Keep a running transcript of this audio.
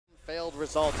failed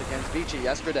result against Vici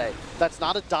yesterday. That's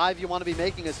not a dive you want to be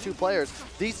making as two players.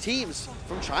 These teams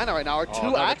from China right now are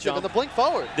too active in the blink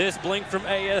forward. This blink from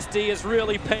ASD is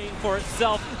really paying for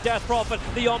itself. Death Prophet,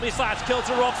 the Omni Slash kills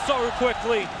her off so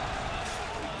quickly.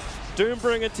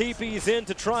 Doombringer TP's in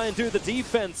to try and do the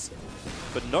defense,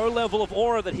 but no level of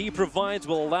aura that he provides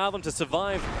will allow them to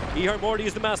survive. eHome already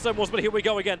used the mass symbols, but here we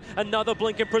go again. Another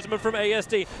blink imprisonment from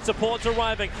ASD. Support's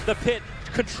arriving. The pit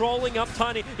controlling up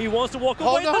Tiny. He wants to walk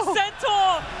away. No. The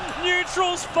Centaur!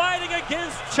 Neutrals fighting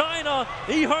against China.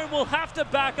 eHome will have to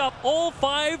back up all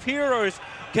 5 heroes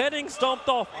getting stomped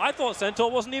off. I thought Centaur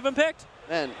wasn't even picked.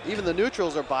 Man, even the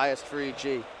neutrals are biased for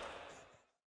EG.